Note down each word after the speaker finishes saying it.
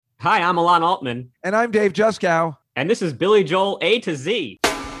Hi, I'm Alon Altman. And I'm Dave Juskow. And this is Billy Joel A to Z.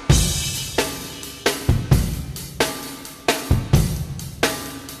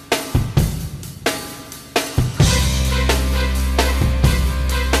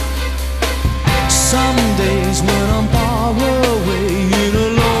 Some days when I'm far away in a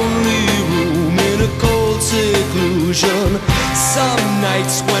lonely room in a cold seclusion. Some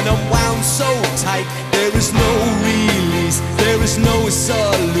nights when I'm wound so tight there is no release, there is no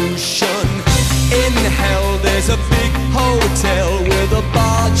solution. In hell there's a big hotel where the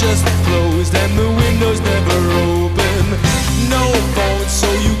bar just closed and the windows never open. No phone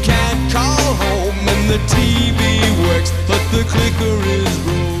so you can't call home, and the TV works but the clicker is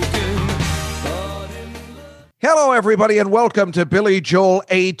broken. Hello, everybody, and welcome to Billy Joel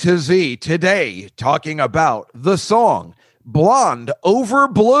A to Z. Today, talking about the song Blonde Over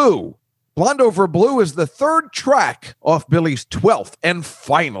Blue. Blonde Over Blue is the third track off Billy's 12th and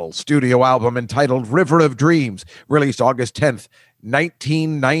final studio album entitled River of Dreams, released August 10th,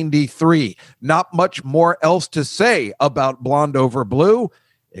 1993. Not much more else to say about Blonde Over Blue,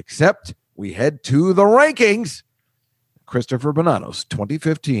 except we head to the rankings. Christopher Bonanno's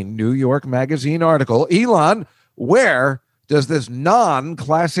 2015 New York Magazine article. Elon, where does this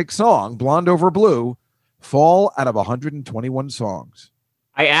non-classic song, Blonde Over Blue, fall out of 121 songs?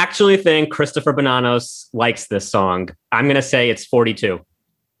 I actually think Christopher Bonannos likes this song. I'm going to say it's 42.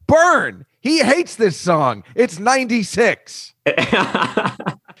 Burn! He hates this song. It's 96.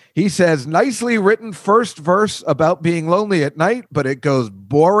 He says, nicely written first verse about being lonely at night, but it goes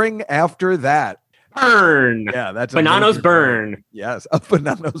boring after that. Burn. Yeah, that's Bonannos burn. Yes, a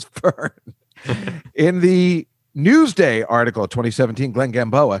Bonannos burn. In the Newsday article, 2017, Glenn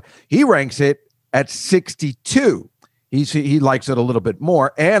Gamboa, he ranks it at 62. He likes it a little bit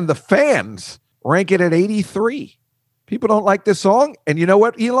more, and the fans rank it at 83. People don't like this song, and you know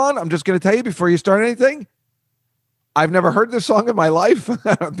what, Elon? I'm just going to tell you before you start anything. I've never heard this song in my life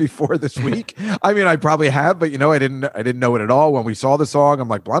before this week. I mean, I probably have, but I didn't know it at all. When we saw the song, I'm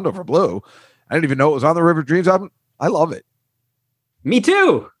like, Blonde Over Blue. I didn't even know it was on the River of Dreams album. I love it. Me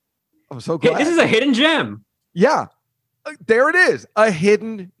too. I'm so glad. This is a hidden gem. Yeah, there it is, a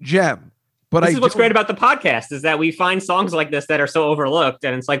hidden gem. But this is what's great about the podcast is that we find songs like this that are so overlooked,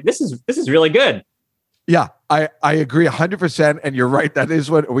 and it's like this is really good. Yeah, I agree 100%, and you're right. That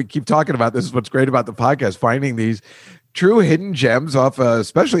is what we keep talking about. This is what's great about the podcast, finding these true hidden gems off,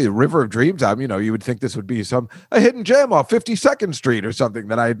 especially the River of Dreams album. You would think this would be a hidden gem off 52nd Street or something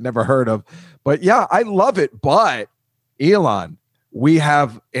that I had never heard of. But yeah, I love it. But Elon, we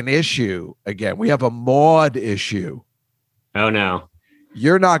have an issue again. We have a Maud issue. Oh no.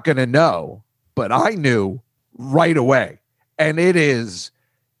 You're not going to know, but I knew right away. And there's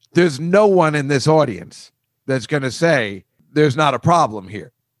no one in this audience that's going to say there's not a problem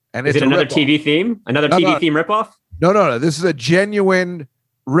here. And is it another TV theme? Another TV theme ripoff? No. This is a genuine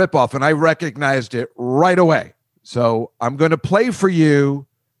ripoff, and I recognized it right away. So I'm going to play for you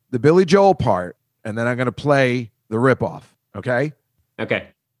the Billy Joel part, and then I'm going to play the ripoff. Okay? Okay.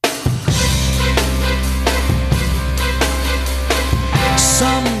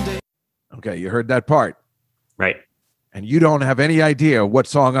 Someday. Okay, you heard that part. Right. And you don't have any idea what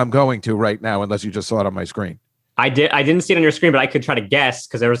song I'm going to right now unless you just saw it on my screen. I didn't see it on your screen, but I could try to guess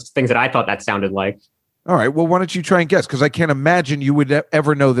because there was things that I thought that sounded like. All right, well, why don't you try and guess? Because I can't imagine you would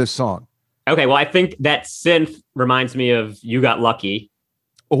ever know this song. Okay, well, I think that synth reminds me of You Got Lucky.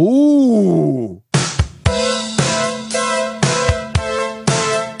 Ooh.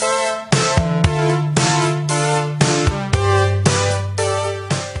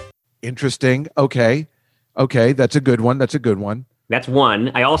 Interesting. Okay, that's a good one. That's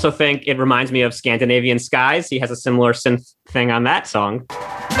one. I also think it reminds me of Scandinavian Skies. He has a similar synth thing on that song.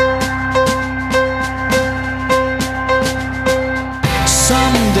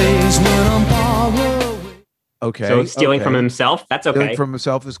 Some days when I'm far away. Okay. So stealing from himself, that's okay. Stealing from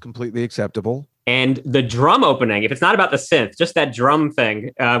himself is completely acceptable. And the drum opening, if it's not about the synth, just that drum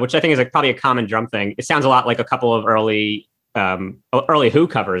thing, which I think is probably a common drum thing, it sounds a lot like a couple of early Who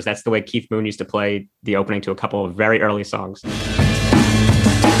covers. That's the way Keith Moon used to play the opening to a couple of very early songs.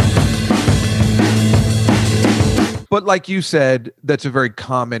 But like you said, that's a very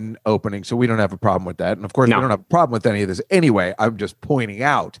common opening, so we don't have a problem with that. And of course, we don't have a problem with any of this anyway. I'm just pointing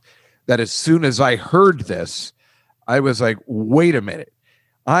out that as soon as I heard this, I was like, wait a minute.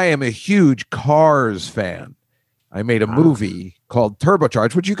 I am a huge Cars fan. I made a movie called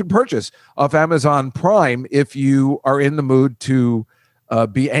Turbocharged, which you can purchase off Amazon Prime if you are in the mood to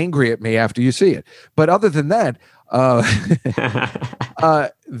be angry at me after you see it. But other than that,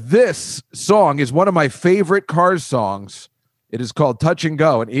 this song is one of my favorite Cars songs It is called Touch and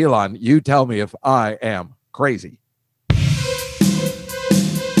Go. And Elon, you tell me if I am crazy.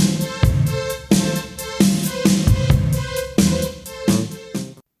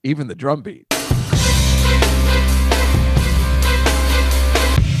 Even the drum beat.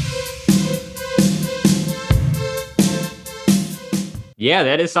 Yeah,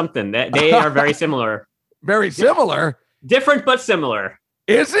 that is something. That they are very similar. Very similar. Different but similar.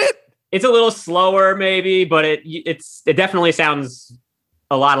 Is it? It's a little slower, maybe, but it definitely sounds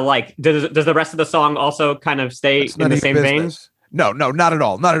a lot alike. Does the rest of the song also kind of stay in the same vein? No, not at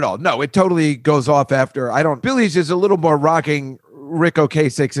all. Not at all. No, it totally goes off after. Billy's is a little more rocking. Rick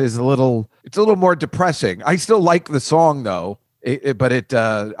Ocasek is it's a little more depressing. I still like the song though.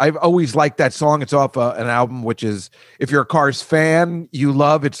 I've always liked that song. It's off an album, which is, if you're a Cars fan, you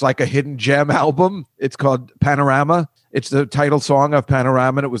love. It's like a hidden gem album. It's called Panorama. It's the title song of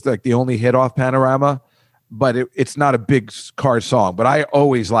Panorama. And it was like the only hit off Panorama, but it's not a big Cars song. But I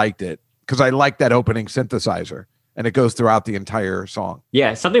always liked it because I like that opening synthesizer, and it goes throughout the entire song.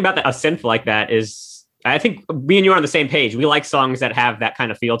 Yeah, something about a synth like that is. I think me and you are on the same page. We like songs that have that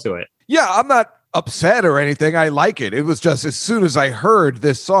kind of feel to it. Yeah, I'm not upset or anything. I like it. It was just as soon as I heard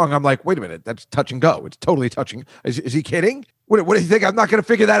this song, I'm like, wait a minute, that's Touch and Go. It's totally touching. Is he kidding? What do you think? I'm not going to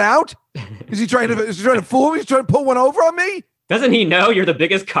figure that out? Is he trying to fool me? He's trying to pull one over on me? Doesn't he know you're the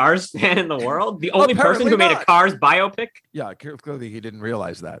biggest Cars fan in the world? The only person who made a Cars biopic? Yeah, clearly he didn't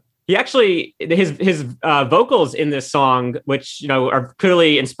realize that. He actually, his vocals in this song, which, are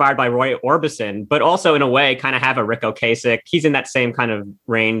clearly inspired by Roy Orbison, but also in a way kind of have a Rick Ocasek. He's in that same kind of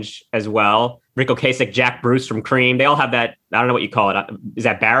range as well. Rick Ocasek, Jack Bruce from Cream. They all have that. I don't know what you call it. Is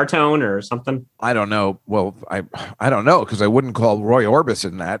that baritone or something? I don't know. Well, I don't know, because I wouldn't call Roy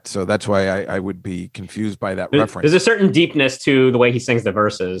Orbison that. So that's why I would be confused by that reference. There's a certain deepness to the way he sings the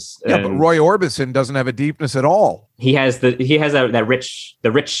verses. Yeah, but Roy Orbison doesn't have a deepness at all. He has that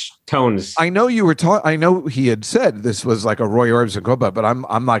rich tones. I know you were I know he had said this was like a Roy Orbison quote, but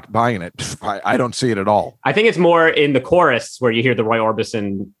I'm not buying it. I don't see it at all. I think it's more in the chorus where you hear the Roy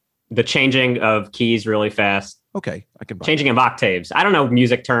Orbison, the changing of keys really fast. Okay, I can buy changing of octaves. I don't know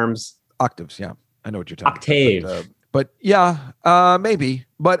music terms. Octaves, yeah. I know what you're talking Octave. about. But yeah, maybe.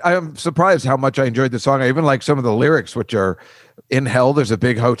 But I'm surprised how much I enjoyed the song. I even like some of the lyrics, which are, in hell, there's a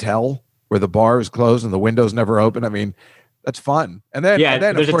big hotel where the bar is closed and the windows never open. I mean, that's fun. And then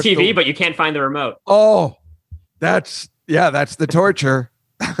there's a TV, but you can't find the remote. Oh, that's the torture.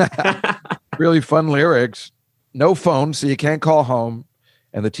 Really fun lyrics. No phone, so you can't call home.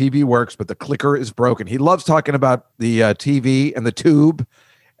 And the TV works, but the clicker is broken. He loves talking about the TV and the tube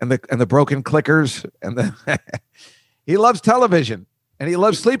and the broken clickers. And he loves television, and he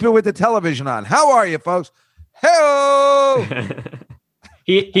loves sleeping with the television on. How are you, folks? Hello.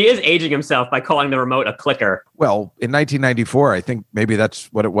 He is aging himself by calling the remote a clicker. Well, in 1994, I think maybe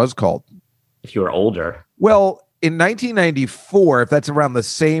that's what it was called. If you were older. Well, in 1994, if that's around the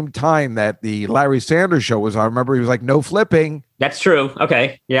same time that the Larry Sanders Show was on, I remember he was like, no flipping. That's true.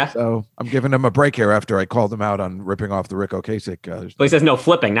 Okay. Yeah. So I'm giving him a break here after I called him out on ripping off the Rick Ocasek. Well, he says no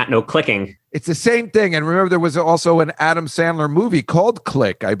flipping, not no clicking. It's the same thing. And remember, there was also an Adam Sandler movie called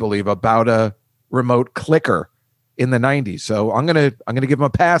Click, I believe, about a remote clicker in the 90s. So I'm gonna give him a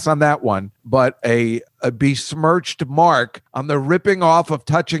pass on that one, but a besmirched mark on the ripping off of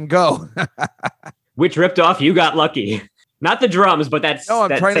Touch and Go. Which ripped off You Got Lucky. Not the drums, but that's no, I'm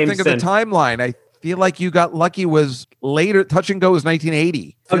trying to think of the timeline. I feel like You Got Lucky was later. Touch and Go was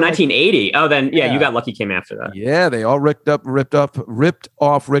 1980. Oh, 1980. Oh, then yeah, You Got Lucky came after that. Yeah, they all ripped off Rick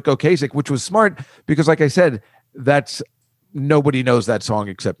Ocasek, which was smart because, like I said, that's nobody knows that song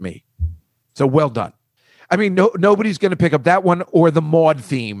except me. So well done. I mean, nobody's going to pick up that one or the Maude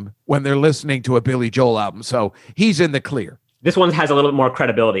theme when they're listening to a Billy Joel album. So he's in the clear. This one has a little bit more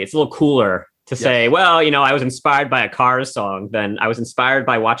credibility. It's a little cooler to say, well, I was inspired by a Cars song, then I was inspired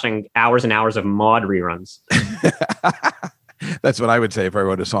by watching hours and hours of Maude reruns. That's what I would say if I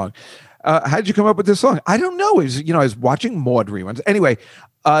wrote a song. How did you come up with this song? I don't know. I was watching Maude reruns. Anyway,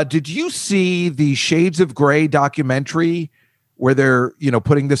 did you see the Shades of Grey documentary where they're,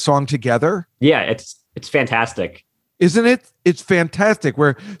 putting this song together? Yeah, it's fantastic. Isn't it? It's fantastic.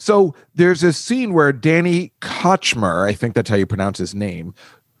 So there's a scene where Danny Kochmer, I think that's how you pronounce his name,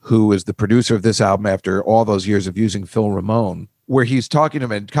 who is the producer of this album after all those years of using Phil Ramone, where he's talking to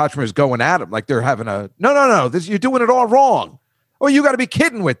him and Kochmer's going at him like they're having no, this, you're doing it all wrong. Oh, you got to be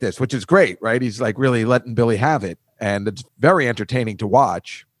kidding with this, which is great, right? He's like really letting Billy have it. And it's very entertaining to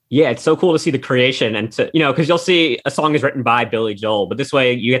watch. Yeah, it's so cool to see the creation and to, because you'll see a song is written by Billy Joel, but this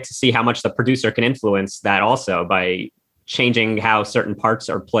way you get to see how much the producer can influence that also by changing how certain parts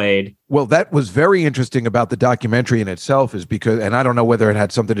are played. Well, that was very interesting about the documentary in itself, is because, and I don't know whether it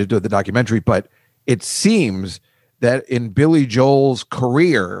had something to do with the documentary, but it seems that in Billy Joel's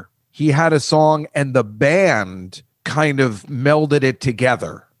career, he had a song and the band kind of melded it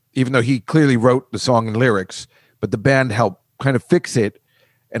together, even though he clearly wrote the song and lyrics, but the band helped kind of fix it.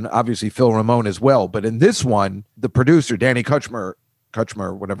 And obviously Phil Ramone as well. But in this one, the producer, Danny Kutchmer,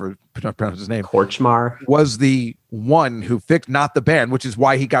 whatever pronounce his name, Kortchmar, was the one who fixed, not the band, which is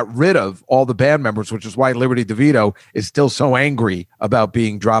why he got rid of all the band members, which is why Liberty DeVito is still so angry about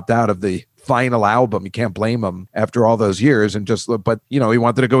being dropped out of the final album. You can't blame him after all those years. And just, but he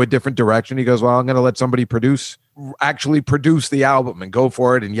wanted to go a different direction. He goes, well, I'm going to let somebody actually produce the album and go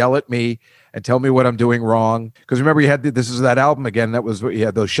for it and yell at me and tell me what I'm doing wrong. Because remember, this is that album again. That was, he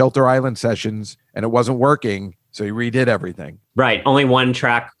had those Shelter Island sessions and it wasn't working. So he redid everything. Right. Only one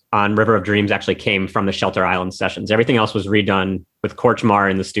track on River of Dreams actually came from the Shelter Island sessions. Everything else was redone with Kortchmar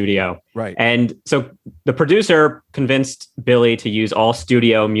in the studio. Right. And so the producer convinced Billy to use all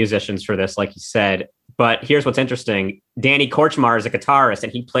studio musicians for this, like you said. But here's what's interesting. Danny Kortchmar is a guitarist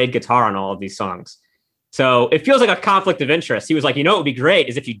and he played guitar on all of these songs. So it feels like a conflict of interest. He was like, what would be great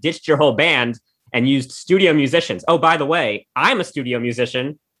is if you ditched your whole band and used studio musicians. Oh, by the way, I'm a studio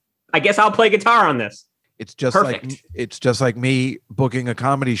musician. I guess I'll play guitar on this. It's just Perfect. like me booking a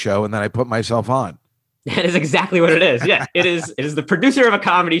comedy show and then I put myself on. That is exactly what it is. Yeah, it is. It is the producer of a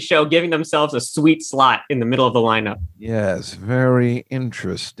comedy show giving themselves a sweet slot in the middle of the lineup. Yes, very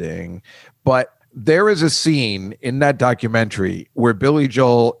interesting. But there is a scene in that documentary where Billy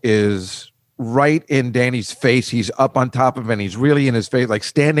Joel is right in Danny's face. He's up on top of him and he's really in his face, like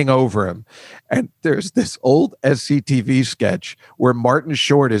standing over him. And there's this old SCTV sketch where Martin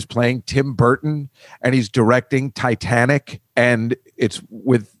Short is playing Tim Burton and he's directing Titanic. And it's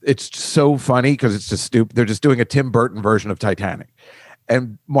so funny because it's just stupid. They're just doing a Tim Burton version of Titanic.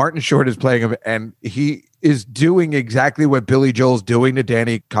 And Martin Short is playing him, and he is doing exactly what Billy Joel's doing to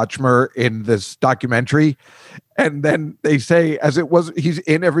Danny Kutchmer in this documentary. And then they say, he's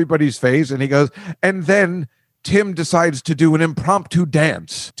in everybody's face, and he goes, and then Tim decides to do an impromptu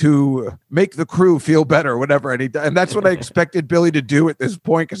dance to make the crew feel better, whatever. And that's what I expected Billy to do at this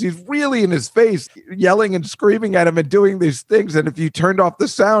point, because he's really in his face, yelling and screaming at him and doing these things. And if you turned off the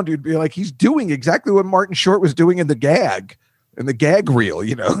sound, you'd be like, he's doing exactly what Martin Short was doing in the gag reel,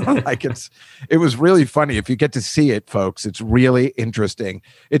 like it was really funny. If you get to see it, folks, it's really interesting.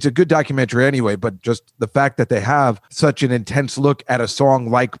 It's a good documentary anyway, but just the fact that they have such an intense look at a song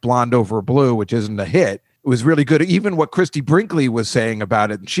like Blonde Over Blue, which isn't a hit, it was really good. Even what Christy Brinkley was saying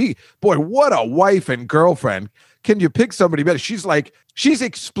about it. And what a wife and girlfriend. Can you pick somebody better? She's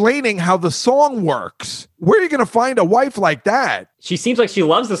explaining how the song works. Where are you going to find a wife like that? She seems like she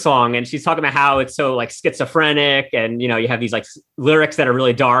loves the song, and she's talking about how it's so like schizophrenic, and you have these like lyrics that are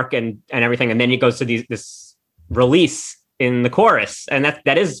really dark and everything, and then it goes to this release in the chorus, and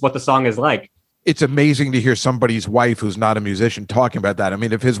that is what the song is like. It's amazing to hear somebody's wife who's not a musician talking about that. I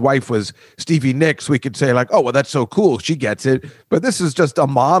mean, if his wife was Stevie Nicks, we could say like, oh, well, that's so cool. She gets it. But this is just a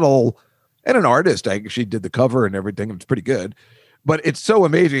model and an artist. She did the cover and everything. It's pretty good, but it's so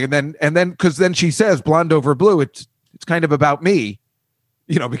amazing. And then, because then she says Blonde Over Blue, it's kind of about me,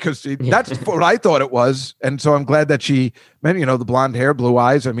 because that's what I thought it was. And so I'm glad that she meant, the blonde hair, blue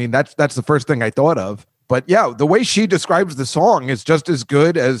eyes. I mean, that's the first thing I thought of. But yeah, the way she describes the song is just as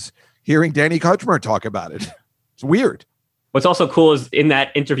good as hearing Danny Kutchmer talk about it. It's weird. What's also cool is in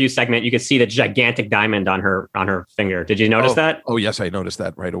that interview segment, you could see the gigantic diamond on her finger. Did you notice that? Oh, yes, I noticed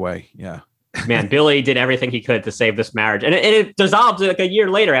that right away. Yeah. Man, Billy did everything he could to save this marriage. And it dissolved like a year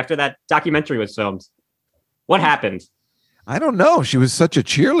later after that documentary was filmed. What happened? I don't know. She was such a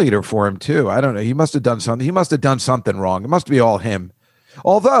cheerleader for him, too. I don't know. He must have done something. He must have done something wrong. It must be all him.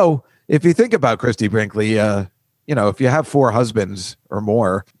 Although, if you think about Christy Brinkley, if you have 4 husbands or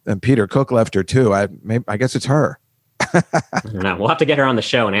more, and Peter Cook left her too, I guess it's her. I don't know. We'll have to get her on the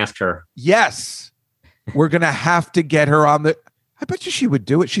show and ask her. Yes. We're going to have to get her on I bet you she would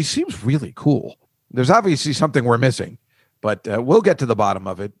do it. She seems really cool. There's obviously something we're missing, but we'll get to the bottom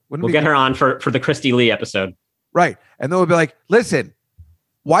of it. We'll get her on for the Christy Lee episode. Right. And then we'll be like, listen,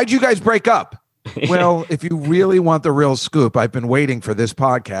 why'd you guys break up? Well, if you really want the real scoop, I've been waiting for this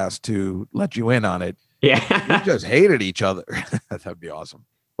podcast to let you in on it. Yeah. You just hated each other. That'd be awesome.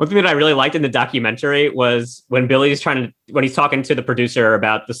 One thing that I really liked in the documentary was when he's talking to the producer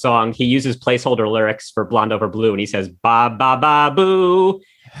about the song, he uses placeholder lyrics for Blonde Over Blue, and he says, ba, ba, ba, boo.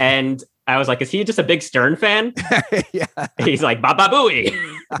 And I was like, is he just a big Stern fan? Yeah. He's like, ba, ba, booey.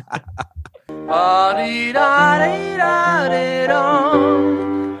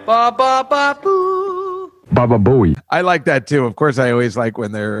 Ba ba ba boo. Baba Booey. I like that too. Of course, I always like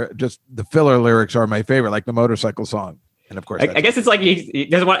when they're just the filler lyrics are my favorite, like the motorcycle song. And of course, I guess it's like he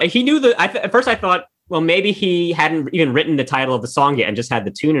doesn't want. He knew at first I thought, well, maybe he hadn't even written the title of the song yet and just had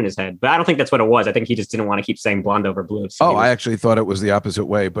the tune in his head. But I don't think that's what it was. I think he just didn't want to keep saying Blonde Over Blue. So I actually thought it was the opposite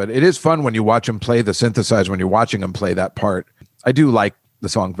way. But it is fun when you watch him play the synthesizer, when you're watching him play that part. I do like the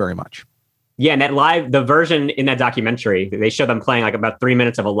song very much. Yeah, and the version in that documentary, they show them playing like about 3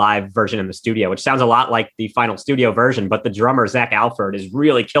 minutes of a live version in the studio, which sounds a lot like the final studio version. But the drummer, Zach Alford, is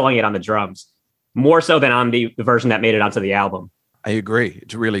really killing it on the drums, more so than on the version that made it onto the album. I agree.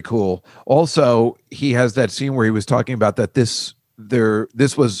 It's really cool. Also, he has that scene where he was talking about that this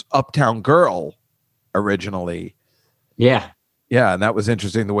was Uptown Girl originally. Yeah. Yeah, and that was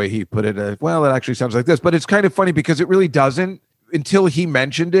interesting the way he put it. Well, it actually sounds like this, but it's kind of funny because it really doesn't. Until he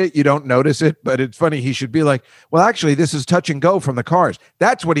mentioned it, you don't notice it, but it's funny. He should be like, well, actually, this is Touch and Go from the Cars.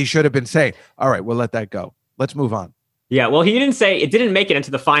 That's what he should have been saying. All right, we'll let that go. Let's move on. Yeah, well, he didn't say, it didn't make it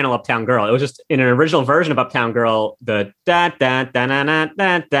into the final Uptown Girl. It was just in an original version of Uptown Girl, the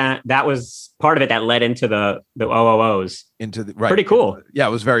da-da-da-na-na-da-da, that was part of it that led into the OOOs. Right. Pretty cool. Yeah,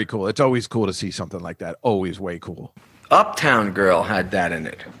 it was very cool. It's always cool to see something like that. Always way cool. Uptown Girl had that in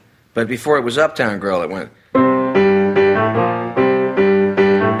it. But before it was Uptown Girl, it went...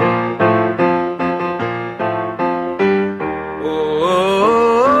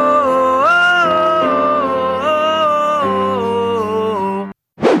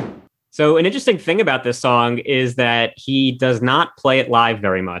 So an interesting thing about this song is that he does not play it live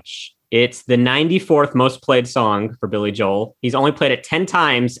very much. It's the 94th most played song for Billy Joel. He's only played it 10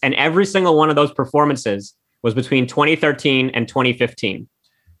 times, and every single one of those performances was between 2013 and 2015.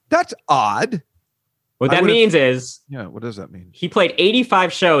 That's odd. What that means is... Yeah, what does that mean? He played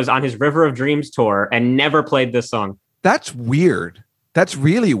 85 shows on his River of Dreams tour and never played this song. That's weird. That's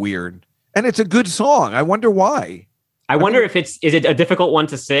really weird. And it's a good song. I wonder why. I wonder if is it a difficult one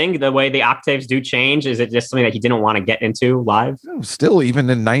to sing? The way the octaves do change? Is it just something that he didn't want to get into live? Still, even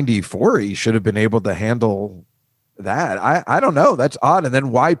in 94, he should have been able to handle that. I don't know. That's odd. And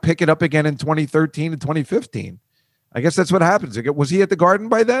then why pick it up again in 2013 and 2015? I guess that's what happens. Was he at the Garden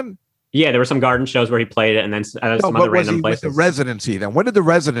by then? Yeah, there were some Garden shows where he played it and then some other random places. With the residency then? When did the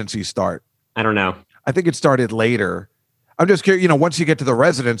residency start? I don't know. I think it started later. I'm just curious, once you get to the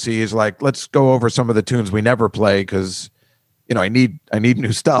residency, he's like, let's go over some of the tunes we never play because, I need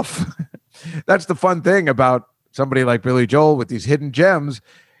new stuff. That's the fun thing about somebody like Billy Joel with these hidden gems.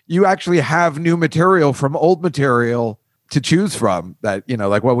 You actually have new material from old material to choose from that,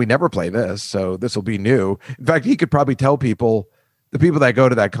 we never play this, so this will be new. In fact, he could probably tell people, the people that go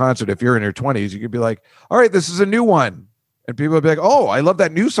to that concert, if you're in your 20s, you could be like, all right, this is a new one. And people would be like, oh, I love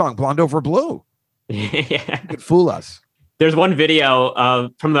that new song, Blonde Over Blue. Yeah. You could fool us. There's one video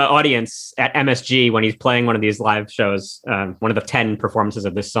from the audience at MSG when he's playing one of these live shows, one of the 10 performances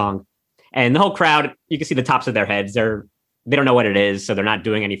of this song. And the whole crowd, you can see the tops of their heads. They don't know what it is, so they're not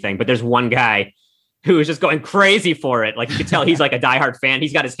doing anything. But there's one guy who is just going crazy for it. Like you can tell he's like a diehard fan.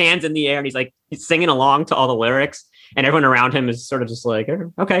 He's got his hands in the air and he's singing along to all the lyrics. And everyone around him is sort of just like,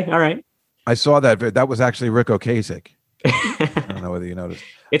 okay, all right. I saw that. That was actually Rick Ocasek. I don't know whether you noticed.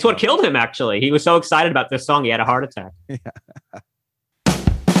 It's what killed him, actually. He was so excited about this song, he had a heart attack. Yeah.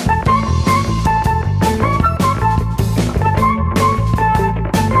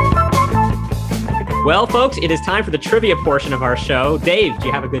 Well, folks, it is time for the trivia portion of our show. Dave, do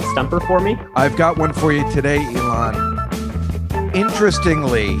you have a good stumper for me? I've got one for you today, Elon.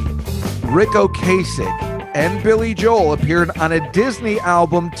 Interestingly, Rick Ocasek and Billy Joel appeared on a Disney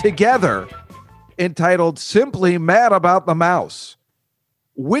album together entitled Simply Mad About the Mouse.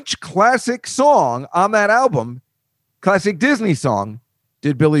 Which classic song on that album, classic Disney song,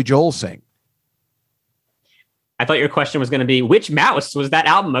 did Billy Joel sing? I thought your question was going to be, which mouse was that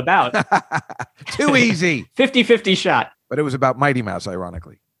album about? Too easy. 50-50 shot. But it was about Mighty Mouse,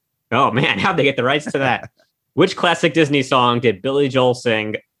 ironically. Oh, man, how'd they get the rights to that? Which classic Disney song did Billy Joel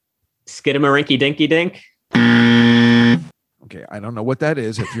sing? Skidamarinky Dinky Dink? Okay, I don't know what that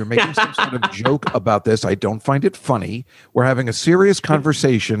is. If you're making some sort of joke about this, I don't find it funny. We're having a serious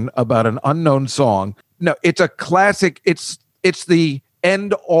conversation about an unknown song. No, it's a classic. It's the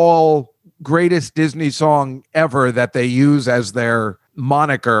end-all greatest Disney song ever that they use as their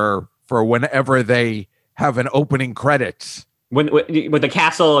moniker for whenever they have an opening credits. With the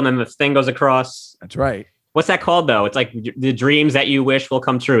castle and then the thing goes across. That's right. What's that called, though? It's like the dreams that you wish will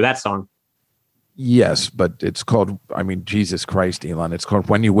come true, that song. Yes, but it's called, Jesus Christ, Elon. It's called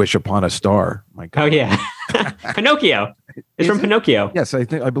When You Wish Upon a Star. My God. Oh, yeah. Pinocchio. It's from Pinocchio. Yes, I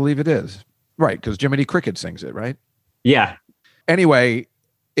believe it is. Right, because Jiminy Cricket sings it, right? Yeah. Anyway,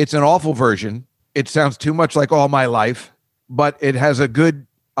 it's an awful version. It sounds too much like All My Life, but it has a good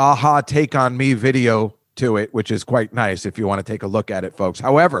aha take on me video to it, which is quite nice if you want to take a look at it, folks.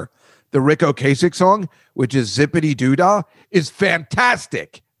 However, the Rick Ocasek song, which is Zippity Doodah, is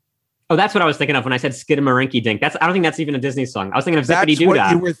fantastic. Oh, that's what I was thinking of when I said Skidamarinky Dink. I don't think that's even a Disney song. I was thinking of Zippity That's what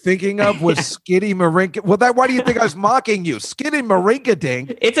Doodah. you were thinking of was Skiddy Marinka. Well, why do you think I was mocking you? Skiddy Marinka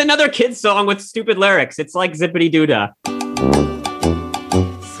Dink. It's another kid's song with stupid lyrics. It's like Zippity Doodah.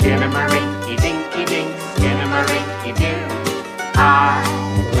 Skidamarinky dinky dink, skidamarinky doo. I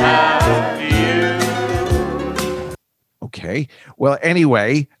love you. Okay. Well,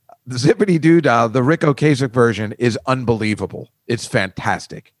 anyway, the Zippity Doodah, the Rick Ocasek version, is unbelievable. It's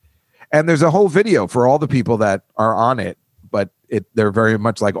fantastic. And there's a whole video for all the people that are on it, but they're very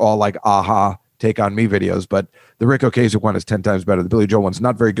much like all like aha take on me videos. But the Rick Ocasek one is 10 times better. The Billy Joel one's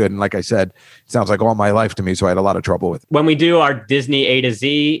not very good. And like I said, it sounds like All My Life to me. So I had a lot of trouble with it. When we do our Disney A to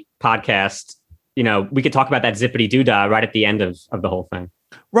Z podcast, we could talk about that Zippity Doodah right at the end of the whole thing.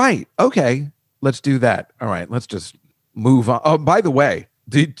 Right. Okay. Let's do that. All right. Let's just move on. Oh, by the way,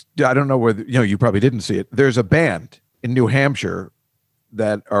 I don't know whether, you probably didn't see it. There's a band in New Hampshire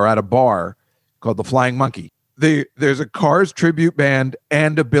that are at a bar called the Flying Monkey. There's a Cars tribute band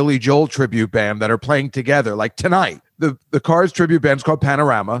and a Billy Joel tribute band that are playing together like tonight. The Cars tribute band's called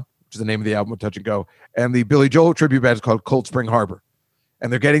Panorama, which is the name of the album, Touch and Go. And the Billy Joel tribute band is called Cold Spring Harbor.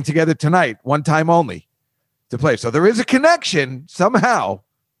 And they're getting together tonight, one time only, to play. So there is a connection somehow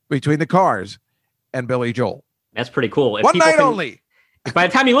between the Cars and Billy Joel. That's pretty cool. One night only. By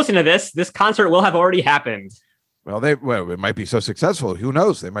the time you listen to this concert will have already happened. Well, it might be so successful. Who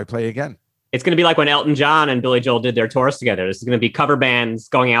knows? They might play again. It's going to be like when Elton John and Billy Joel did their tours together. This is going to be cover bands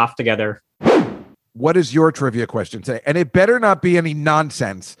going off together. What is your trivia question today? And it better not be any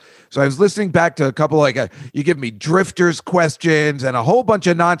nonsense. So I was listening back to a couple you give me drifters questions and a whole bunch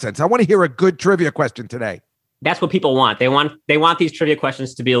of nonsense. I want to hear a good trivia question today. That's what people want. They want these trivia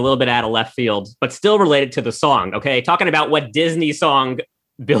questions to be a little bit out of left field, but still related to the song. Okay, talking about what Disney song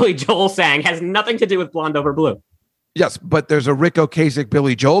Billy Joel sang has nothing to do with Blonde Over Blue. Yes, but there's a Rick Ocasek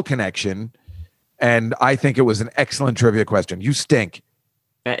Billy Joel connection, and I think it was an excellent trivia question. You stink.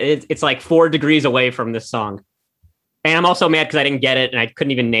 It's like 4 degrees away from this song, and I'm also mad because I didn't get it, and I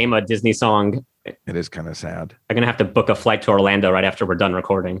couldn't even name a Disney song. It is kind of sad. I'm gonna have to book a flight to Orlando right after we're done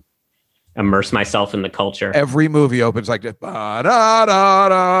recording. Immerse myself in the culture. Every movie opens like this.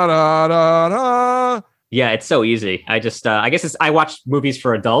 Ba-da-da-da-da-da-da. Yeah, it's so easy. I guess I watch movies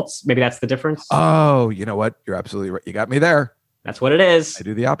for adults. Maybe that's the difference. Oh, you know what? You're absolutely right. You got me there. That's what it is. I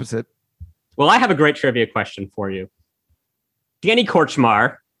do the opposite. Well, I have a great trivia question for you. Danny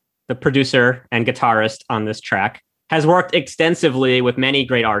Korchmar, the producer and guitarist on this track, has worked extensively with many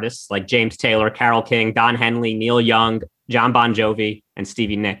great artists like James Taylor, Carole King, Don Henley, Neil Young, John Bon Jovi, and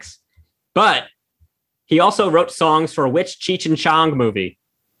Stevie Nicks. But he also wrote songs for which Cheech and Chong movie?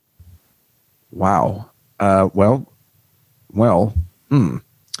 Wow.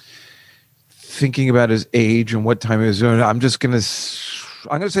 Thinking about his age and what time he was doing, I'm going to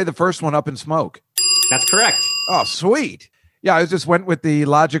say the first one, Up in Smoke. That's correct. Oh, sweet. Yeah, I just went with the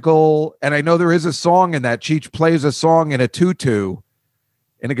logical, and I know there is a song in that. Cheech plays a song in a tutu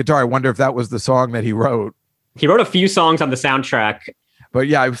in a guitar. I wonder if that was the song that he wrote. He wrote a few songs on the soundtrack. But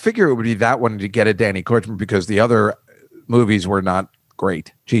yeah, I figure it would be that one to get a Danny Korchmar because the other movies were not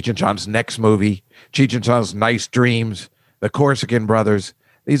great. Cheech and Chong's next movie, Cheech and Chong's Nice Dreams, the Corsican Brothers.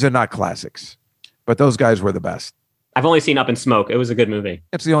 These are not classics, but those guys were the best. I've only seen Up in Smoke. It was a good movie.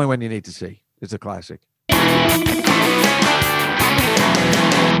 It's the only one you need to see. It's a classic.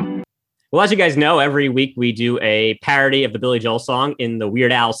 Well, as you guys know, every week we do a parody of the Billy Joel song in the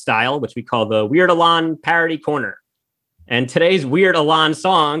Weird Al style, which we call the Weird Alon Parody Corner. And today's Weird Alon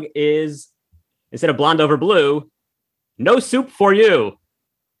song is, instead of Blonde Over Blue, No Soup for You.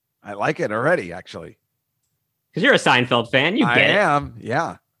 I like it already, actually. Because you're a Seinfeld fan. You get it. I am,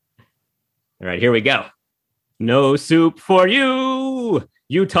 yeah. All right, here we go. No soup for you.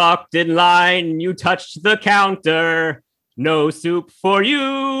 You talked in line. You touched the counter. No soup for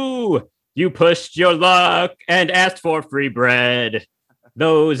you. You pushed your luck and asked for free bread.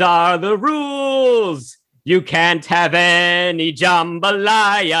 Those are the rules. You can't have any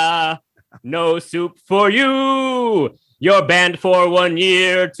jambalaya. No soup for you. You're banned for 1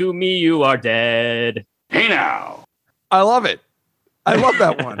 year. To me, you are dead. Hey now. I love it. I love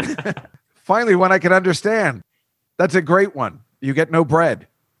that one. Finally, one I can understand. That's a great one. You get no bread.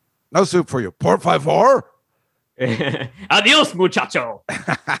 No soup for you. Por favor. Adios, muchacho.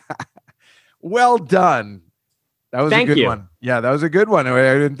 Well done. That was Thank a good you. one. Yeah, that was a good one.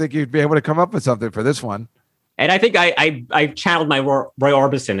 I didn't think you'd be able to come up with something for this one. And I think I channeled my Roy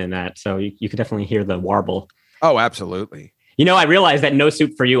Orbison in that, so you could definitely hear the warble. Oh, absolutely. You know, I realized that No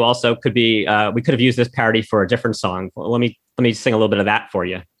Soup for You also could be, we could have used this parody for a different song. Well, let me sing a little bit of that for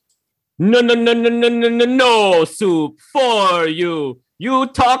you. No soup for you. You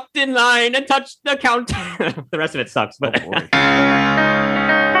talked in line and touched the counter. The rest of it sucks, but. Oh, boy.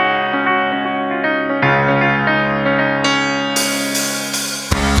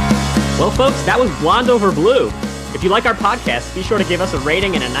 Well, folks, that was Blonde Over Blue. If you like our podcast, be sure to give us a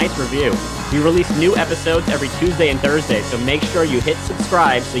rating and a nice review. We release new episodes every Tuesday and Thursday, so make sure you hit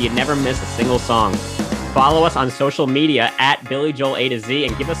subscribe so you never miss a single song. Follow us on social media at Billy Joel A to Z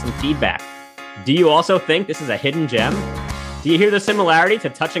and give us some feedback. Do you also think this is a hidden gem? Do you hear the similarity to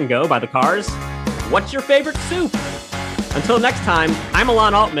Touch and Go by the Cars? What's your favorite soup? Until next time, I'm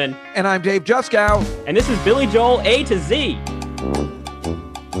Alon Altman. And I'm Dave Juskow. And this is Billy Joel A to Z.